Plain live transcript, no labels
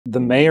The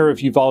mayor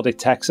of Uvalde,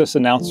 Texas,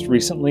 announced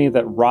recently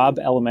that Robb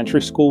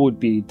Elementary School would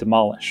be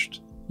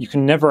demolished. You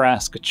can never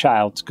ask a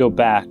child to go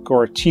back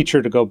or a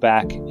teacher to go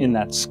back in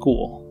that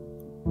school.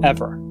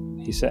 Ever,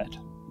 he said.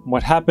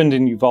 What happened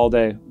in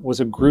Uvalde was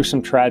a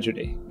gruesome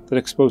tragedy that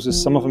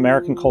exposes some of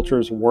American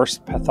culture's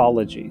worst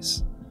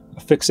pathologies. A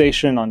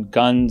fixation on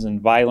guns and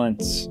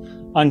violence,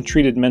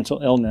 untreated mental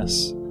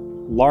illness,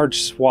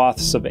 large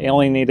swaths of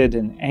alienated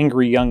and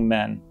angry young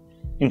men,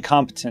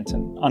 incompetent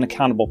and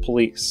unaccountable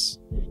police.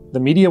 The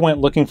media went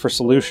looking for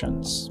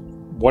solutions.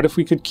 What if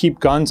we could keep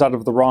guns out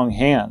of the wrong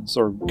hands,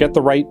 or get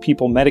the right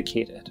people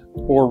medicated,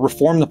 or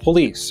reform the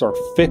police, or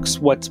fix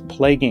what's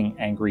plaguing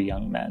angry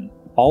young men?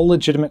 All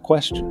legitimate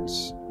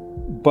questions.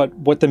 But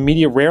what the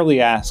media rarely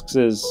asks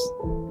is,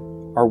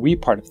 are we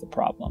part of the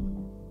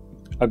problem?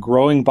 A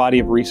growing body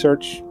of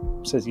research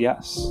says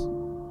yes.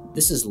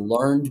 This is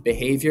learned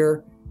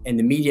behavior, and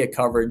the media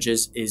coverage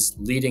is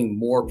leading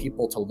more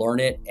people to learn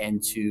it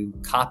and to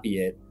copy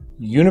it.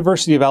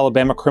 University of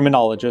Alabama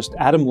criminologist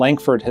Adam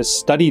Lankford has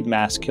studied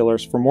mass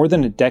killers for more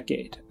than a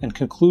decade and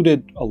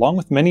concluded, along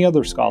with many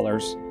other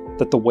scholars,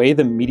 that the way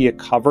the media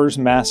covers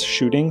mass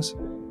shootings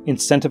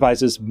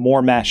incentivizes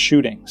more mass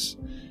shootings,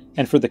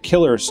 and for the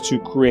killers to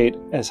create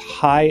as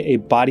high a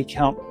body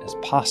count as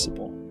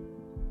possible.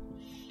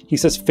 He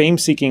says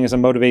fame-seeking is a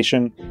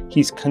motivation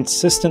he's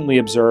consistently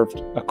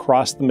observed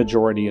across the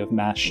majority of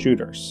mass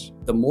shooters.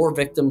 The more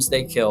victims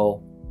they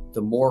kill,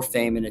 the more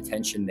fame and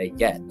attention they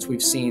get. So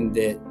we've seen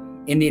that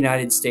in the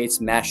United States,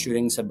 mass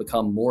shootings have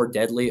become more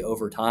deadly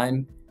over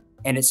time,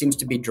 and it seems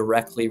to be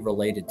directly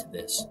related to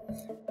this.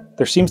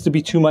 There seems to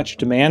be too much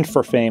demand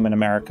for fame in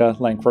America,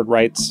 Lankford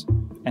writes,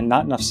 and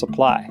not enough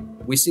supply.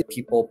 We see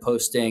people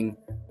posting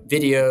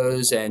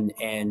videos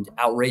and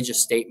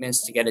outrageous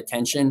statements to get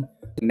attention.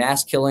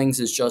 Mass killings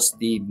is just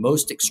the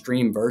most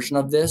extreme version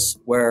of this,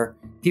 where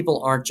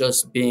people aren't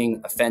just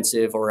being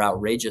offensive or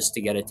outrageous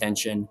to get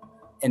attention,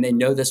 and they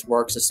know this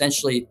works.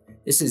 Essentially,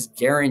 this is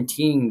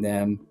guaranteeing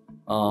them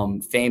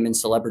fame and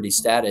celebrity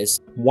status.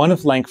 One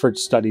of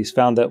Lankford's studies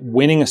found that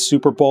winning a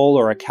Super Bowl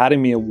or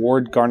Academy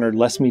Award garnered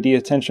less media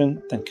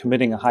attention than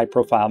committing a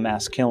high-profile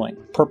mass killing.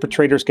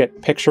 Perpetrators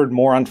get pictured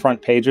more on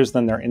front pages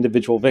than their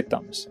individual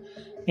victims.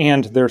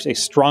 And there's a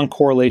strong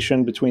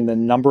correlation between the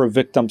number of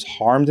victims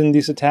harmed in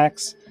these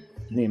attacks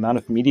and the amount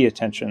of media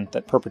attention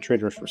that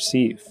perpetrators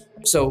receive.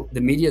 So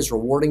the media is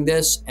rewarding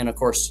this. And of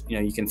course,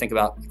 you can think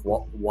about,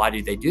 well, why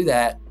do they do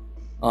that?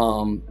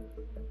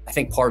 I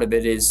think part of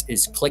it is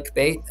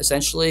clickbait,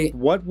 essentially.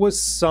 What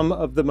was some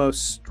of the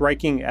most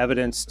striking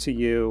evidence to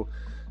you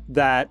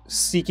that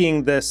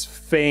seeking this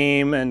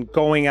fame and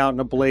going out in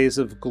a blaze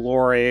of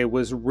glory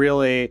was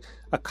really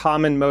a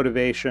common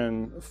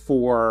motivation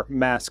for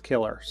mass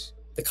killers?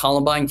 The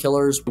Columbine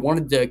killers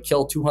wanted to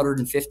kill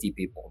 250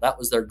 people. That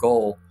was their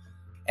goal.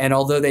 And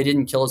although they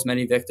didn't kill as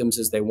many victims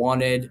as they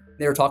wanted,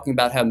 they were talking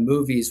about how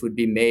movies would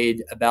be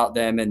made about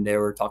them, and they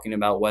were talking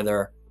about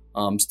whether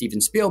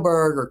Steven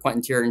Spielberg or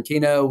Quentin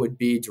Tarantino would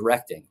be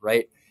directing,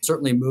 right?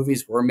 Certainly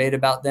movies were made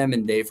about them,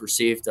 and they've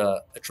received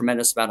a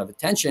tremendous amount of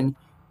attention.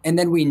 And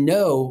then we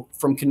know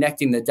from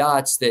connecting the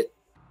dots that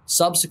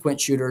subsequent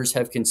shooters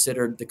have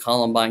considered the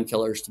Columbine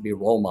killers to be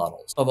role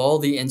models. Of all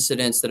the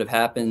incidents that have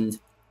happened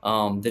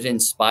that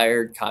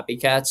inspired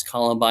copycats,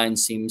 Columbine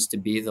seems to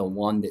be the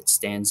one that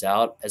stands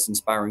out as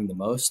inspiring the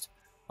most.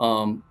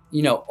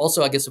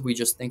 Also, I guess if we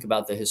just think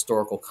about the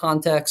historical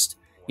context,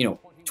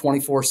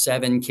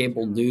 24/7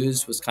 cable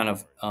news was kind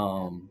of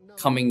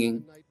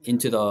coming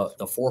into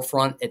the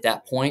forefront at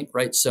that point,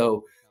 right?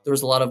 So there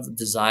was a lot of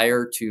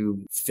desire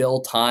to fill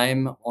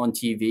time on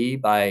TV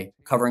by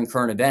covering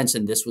current events,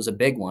 and this was a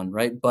big one,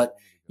 right? But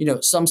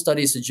some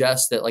studies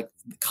suggest that like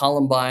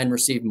Columbine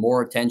received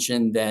more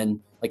attention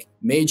than like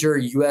major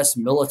U.S.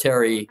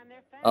 military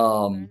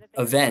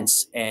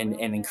events and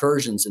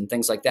incursions and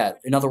things like that.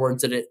 In other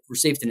words, that it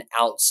received an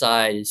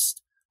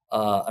outsized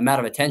amount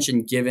of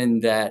attention, given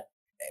that,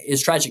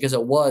 as tragic as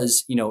it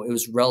was, it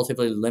was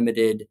relatively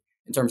limited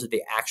in terms of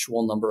the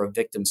actual number of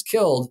victims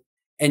killed.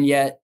 And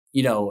yet,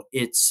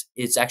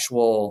 its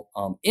actual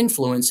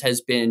influence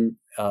has been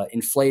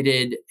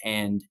inflated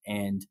and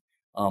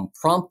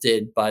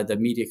prompted by the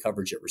media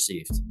coverage it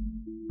received.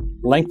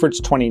 Lankford's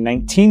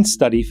 2019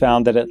 study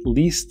found that at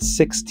least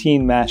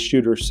 16 mass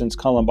shooters since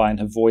Columbine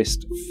have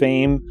voiced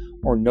fame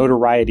or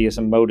notoriety as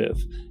a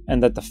motive,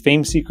 and that the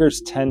fame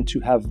seekers tend to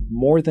have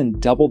more than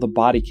double the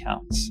body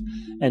counts,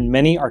 and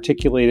many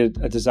articulated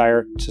a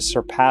desire to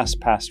surpass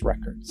past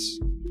records.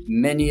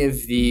 Many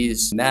of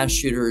these mass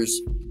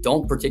shooters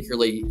don't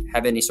particularly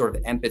have any sort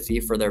of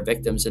empathy for their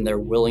victims, and they're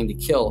willing to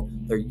kill.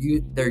 They're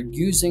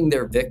using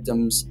their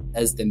victims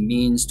as the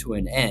means to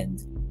an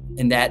end.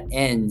 And that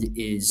end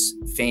is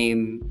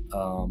fame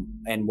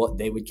and what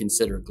they would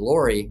consider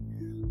glory.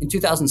 In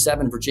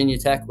 2007, Virginia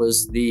Tech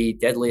was the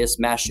deadliest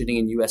mass shooting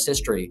in U.S.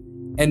 history.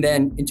 And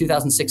then in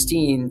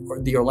 2016,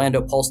 the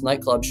Orlando Pulse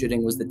nightclub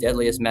shooting was the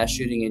deadliest mass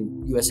shooting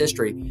in U.S.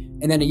 history.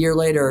 And then a year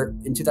later,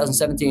 in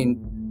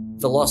 2017,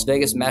 the Las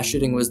Vegas mass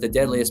shooting was the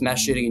deadliest mass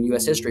shooting in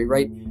U.S. history,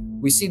 right?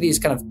 We see these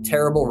kind of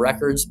terrible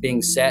records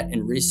being set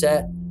and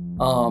reset.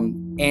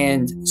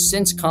 And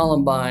since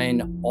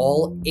Columbine,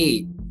 all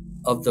 8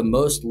 of the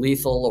most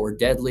lethal or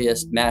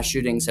deadliest mass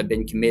shootings have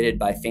been committed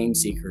by fame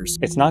seekers.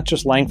 It's not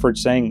just Lankford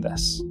saying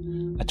this.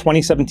 A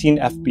 2017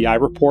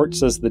 FBI report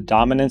says the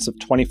dominance of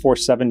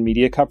 24/7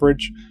 media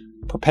coverage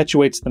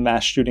perpetuates the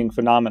mass shooting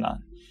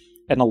phenomenon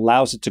and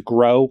allows it to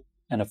grow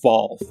and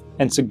evolve,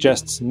 and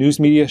suggests news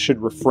media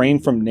should refrain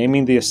from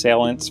naming the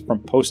assailants, from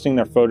posting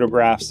their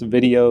photographs,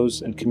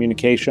 videos, and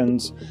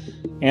communications,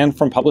 and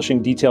from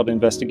publishing detailed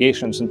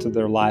investigations into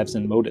their lives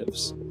and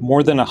motives.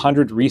 More than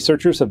 100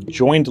 researchers have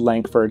joined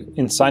Lankford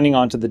in signing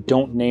on to the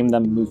Don't Name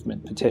Them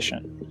movement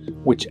petition,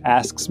 which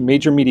asks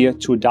major media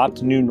to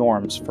adopt new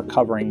norms for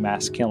covering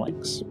mass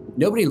killings.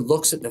 Nobody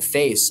looks at the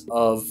face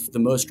of the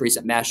most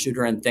recent mass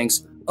shooter and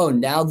thinks, oh,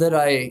 now that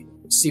I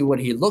see what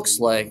he looks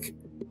like,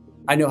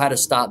 I know how to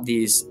stop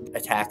these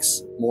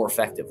attacks more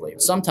effectively.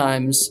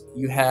 Sometimes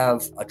you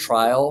have a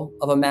trial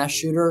of a mass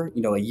shooter,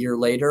 a year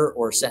later,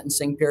 or a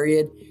sentencing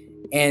period,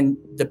 and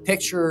the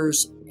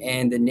pictures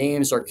and the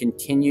names are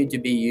continued to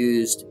be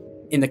used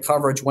in the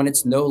coverage when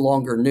it's no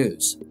longer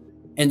news.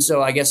 And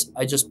so I guess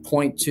I just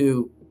point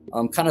to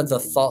kind of the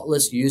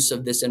thoughtless use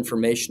of this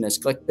information as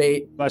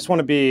clickbait. I just want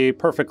to be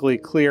perfectly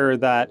clear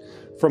that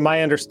from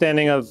my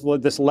understanding of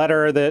this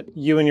letter that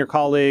you and your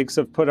colleagues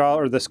have put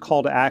out, or this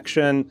call to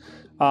action,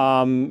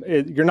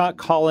 you're not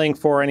calling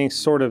for any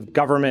sort of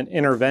government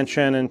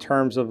intervention in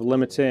terms of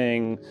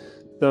limiting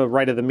the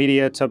right of the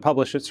media to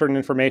publish certain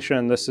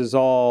information. This is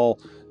all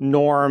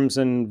norms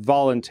and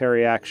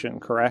voluntary action,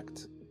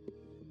 correct?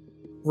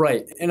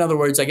 Right. In other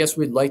words, I guess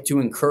we'd like to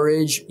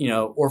encourage,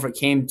 or if it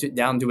came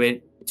down to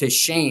it, to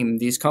shame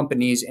these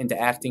companies into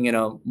acting in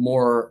a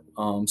more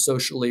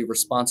socially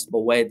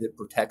responsible way that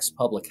protects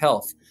public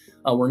health.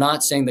 We're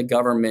not saying the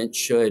government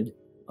should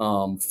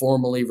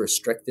formally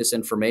restrict this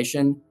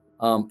information.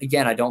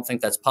 Again, I don't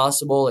think that's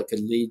possible. It could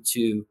lead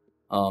to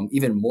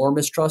even more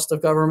mistrust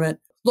of government.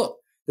 Look,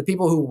 the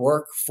people who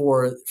work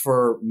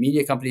for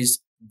media companies,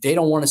 they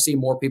don't want to see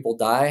more people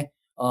die.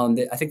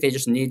 I think they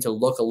just need to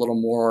look a little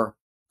more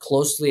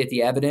closely at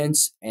the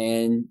evidence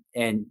and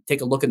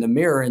take a look in the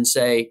mirror and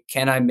say,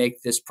 can I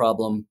make this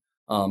problem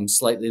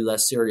slightly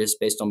less serious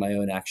based on my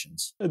own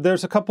actions?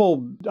 There's a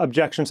couple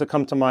objections that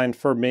come to mind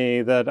for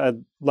me that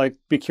I'd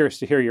be curious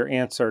to hear your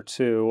answer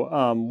to.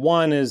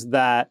 One is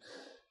that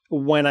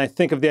when I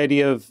think of the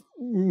idea of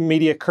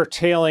media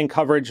curtailing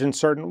coverage in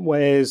certain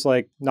ways,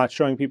 like not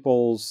showing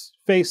people's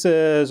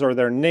faces or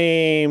their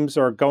names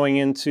or going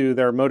into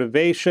their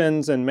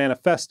motivations and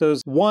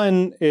manifestos,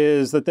 one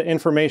is that the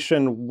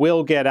information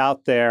will get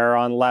out there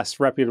on less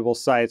reputable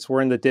sites. We're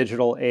in the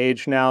digital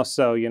age now,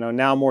 so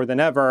now more than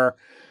ever,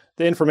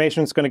 the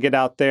information is going to get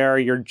out there.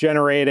 You're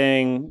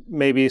generating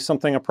maybe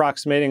something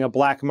approximating a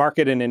black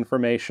market in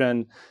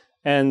information,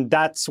 and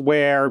that's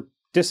where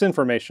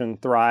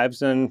disinformation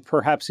thrives and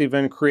perhaps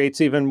even creates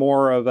even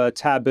more of a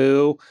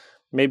taboo,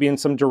 maybe in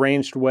some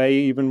deranged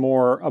way, a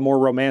more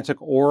romantic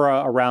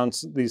aura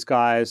around these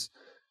guys.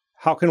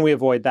 How can we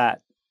avoid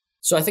that?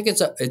 So I think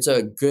it's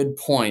a good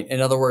point.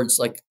 In other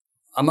words,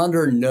 I'm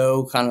under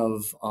no kind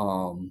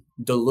of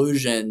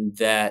delusion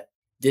that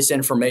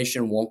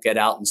disinformation won't get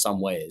out in some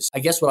ways.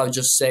 I guess what I would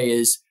just say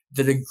is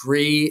the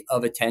degree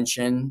of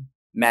attention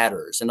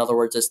matters. In other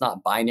words, it's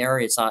not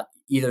binary. It's not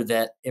either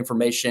that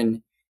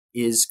information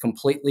is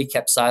completely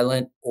kept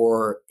silent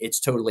or it's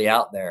totally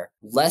out there.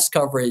 Less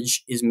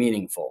coverage is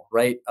meaningful,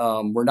 right?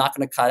 We're not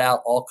going to cut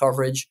out all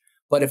coverage,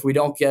 but if we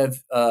don't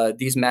give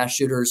these mass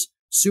shooters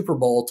Super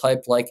Bowl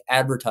type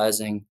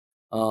advertising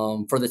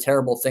for the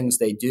terrible things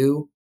they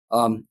do,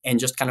 and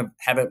just kind of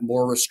have it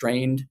more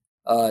restrained,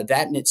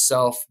 that in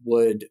itself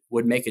would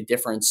make a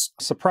difference.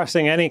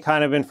 Suppressing any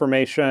kind of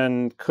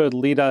information could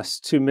lead us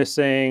to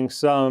missing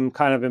some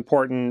kind of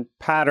important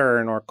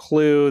pattern or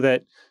clue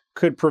that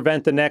could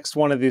prevent the next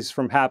one of these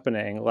from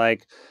happening.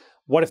 Like,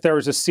 what if there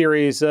was a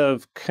series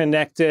of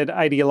connected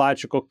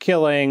ideological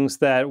killings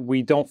that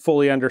we don't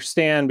fully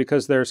understand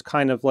because there's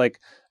kind of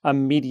a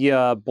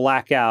media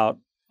blackout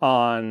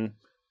on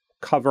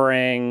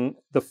covering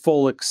the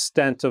full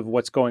extent of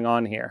what's going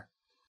on here?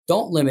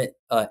 Don't limit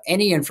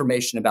any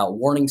information about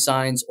warning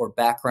signs or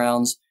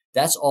backgrounds.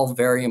 That's all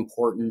very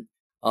important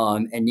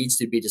and needs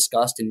to be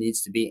discussed and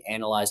needs to be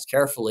analyzed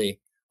carefully.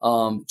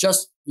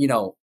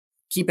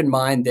 Keep in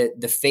mind that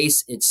the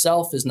face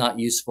itself is not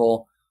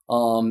useful,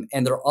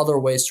 and there are other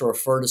ways to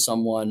refer to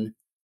someone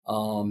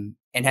and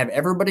have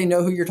everybody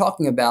know who you're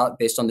talking about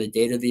based on the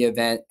date of the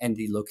event and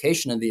the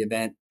location of the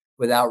event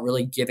without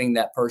really giving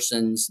that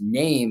person's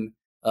name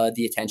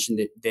the attention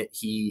that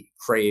he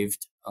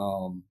craved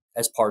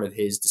as part of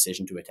his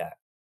decision to attack.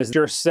 Is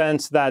your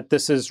sense that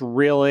this is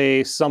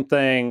really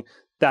something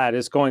that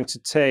is going to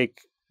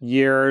take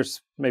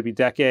years, maybe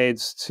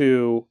decades,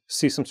 to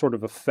see some sort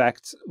of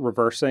effect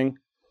reversing?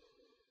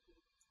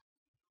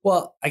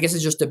 Well, I guess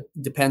it just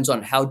depends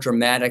on how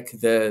dramatic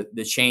the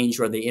change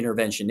or the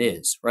intervention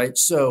is, right?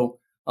 So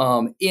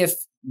if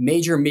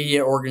major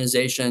media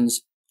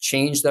organizations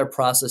change their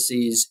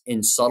processes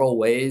in subtle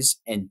ways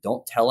and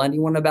don't tell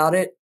anyone about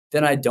it,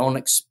 then I don't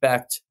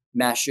expect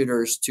mass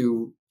shooters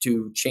to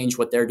change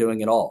what they're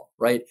doing at all,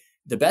 right?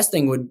 The best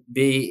thing would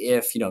be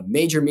if,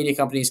 major media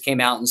companies came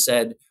out and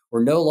said,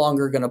 we're no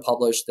longer going to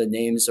publish the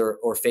names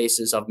or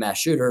faces of mass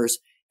shooters.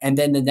 And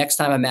then the next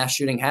time a mass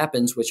shooting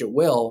happens, which it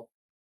will,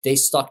 they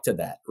stuck to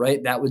that,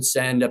 right? That would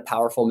send a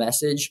powerful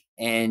message.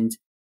 And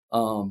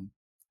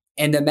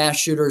the mass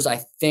shooters,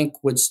 I think,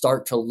 would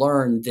start to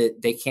learn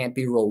that they can't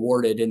be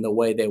rewarded in the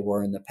way they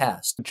were in the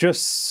past.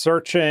 Just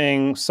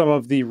searching some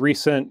of the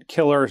recent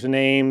killers'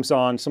 names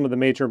on some of the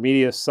major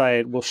media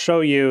site will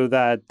show you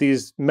that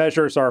these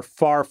measures are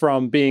far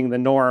from being the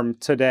norm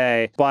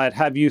today. But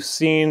have you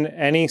seen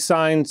any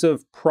signs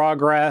of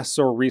progress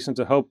or reason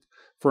to hope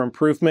for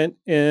improvement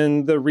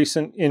in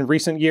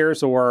recent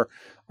years, or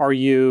are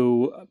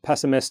you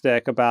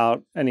pessimistic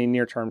about any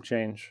near-term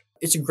change?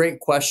 It's a great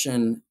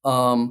question.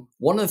 One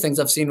of the things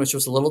I've seen, which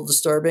was a little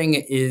disturbing,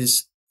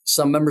 is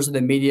some members of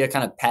the media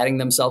kind of patting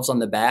themselves on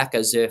the back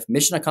as if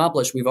mission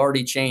accomplished. We've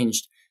already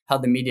changed how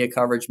the media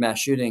coverage mass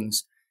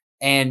shootings.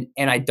 And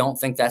I don't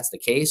think that's the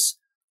case.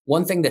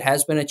 One thing that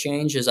has been a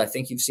change is I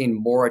think you've seen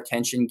more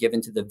attention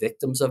given to the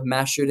victims of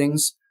mass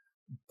shootings,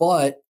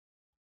 but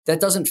that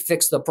doesn't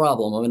fix the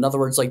problem. In other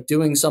words, like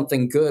doing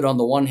something good on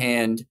the one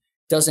hand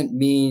doesn't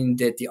mean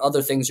that the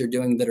other things you're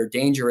doing that are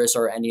dangerous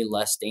are any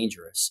less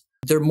dangerous.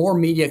 There are more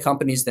media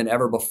companies than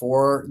ever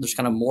before. There's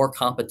kind of more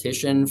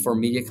competition for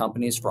media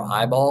companies for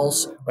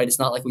eyeballs, right? It's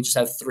not like we just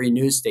have 3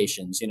 news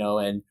stations,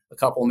 and a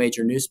couple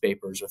major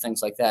newspapers or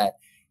things like that.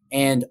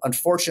 And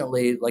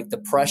unfortunately, like the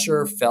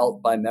pressure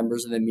felt by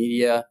members of the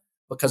media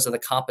because of the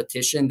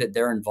competition that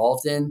they're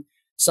involved in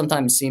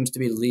sometimes seems to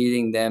be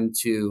leading them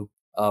to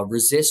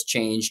resist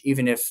change,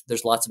 even if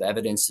there's lots of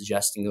evidence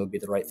suggesting it would be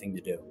the right thing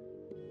to do.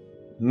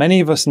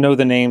 Many of us know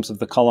the names of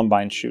the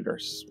Columbine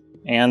shooters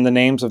and the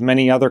names of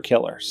many other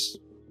killers.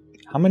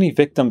 How many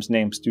victims'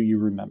 names do you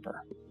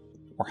remember?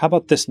 Or how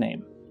about this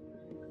name?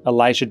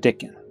 Elijah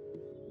Dickin.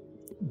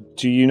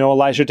 Do you know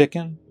Elijah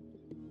Dickin?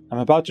 I'm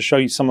about to show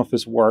you some of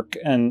his work,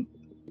 and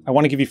I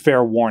want to give you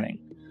fair warning.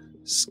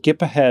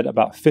 Skip ahead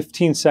about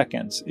 15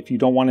 seconds if you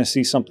don't want to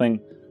see something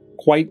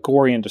quite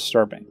gory and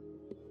disturbing.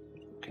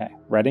 Okay,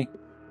 ready?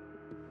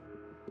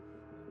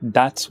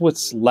 That's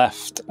what's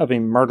left of a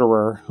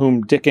murderer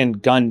whom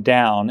Dickin gunned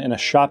down in a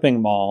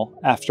shopping mall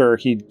after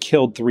he'd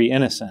killed 3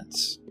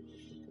 innocents.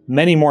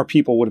 Many more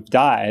people would have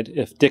died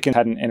if Dickin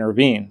hadn't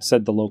intervened,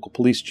 said the local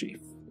police chief.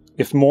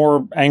 If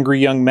more angry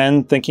young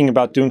men thinking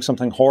about doing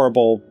something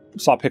horrible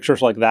saw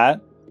pictures like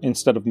that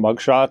instead of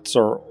mugshots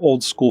or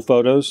old school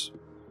photos,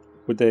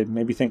 would they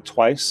maybe think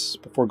twice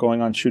before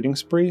going on shooting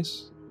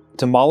sprees?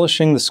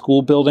 Demolishing the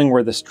school building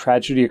where this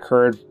tragedy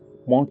occurred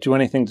won't do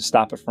anything to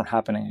stop it from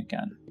happening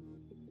again.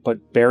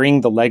 But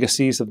burying the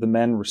legacies of the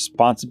men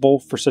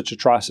responsible for such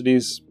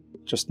atrocities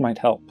just might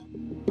help.